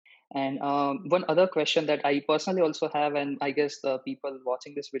And one other question that I personally also have, and I guess the people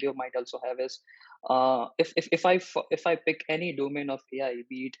watching this video might also have, is if I pick any domain of AI,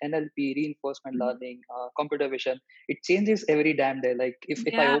 be it NLP, reinforcement Mhm. learning, computer vision, it changes every damn day. Like if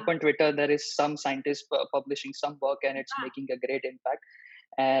I Yeah. open Twitter, there is some scientist publishing some work, and it's making a great impact.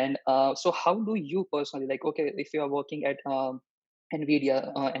 And so, how do you personally, like, okay, if you are working at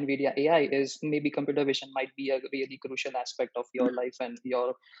NVIDIA AI, is maybe computer vision might be a really crucial aspect of your life and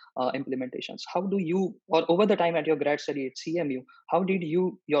your implementations. How do you, or over the time at your grad study at CMU, how did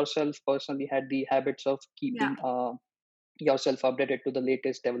you yourself personally had the habits of Yeah. keeping yourself updated to the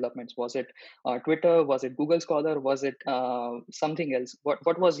latest developments? Was it Twitter? Was it Google Scholar? Was it something else?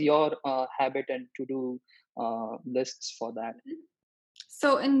 What was your habit and to do lists for that?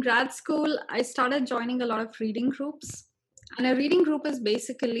 So in grad school, I started joining a lot of reading groups. And a reading group is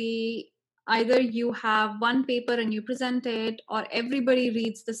basically either you have one paper and you present it, or everybody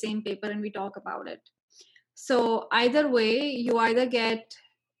reads the same paper and we talk about it. So either way, you either get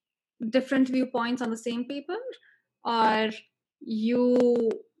different viewpoints on the same paper, or you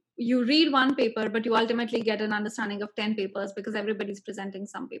you read one paper but you ultimately get an understanding of 10 papers because everybody's presenting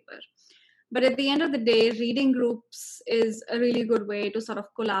some paper. But at the end of the day, reading groups is a really good way to sort of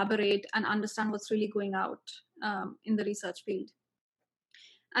collaborate and understand what's really going out in the research field.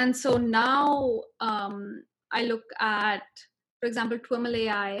 And so now I look at, for example, Twiml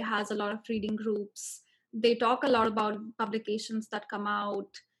AI has a lot of reading groups. They talk a lot about publications that come out.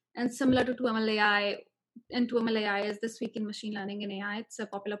 And similar to Twiml AI, and Twiml AI is This Week in Machine Learning and AI. It's a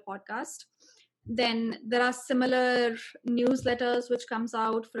popular podcast. Then there are similar newsletters which comes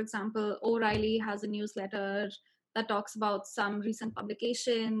out. For example, O'Reilly has a newsletter that talks about some recent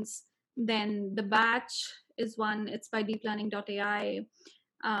publications. Then The Batch is one. It's by deeplearning.ai.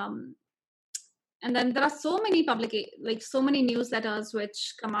 um, and then there are so many so many newsletters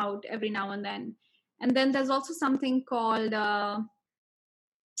which come out every now and then there's also something called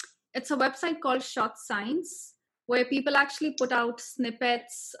it's a website called Short Science, where people actually put out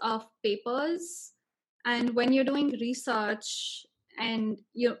snippets of papers. And when you're doing research and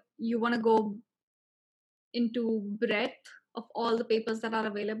you want to go into breadth of all the papers that are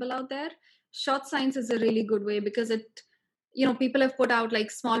available out there, Short Science is a really good way because people have put out like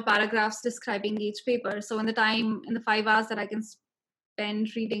small paragraphs describing each paper. So in the 5 hours that I can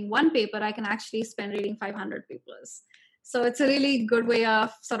spend reading one paper, I can actually spend reading 500 papers. So it's a really good way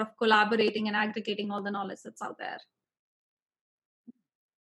of sort of collaborating and aggregating all the knowledge that's out there.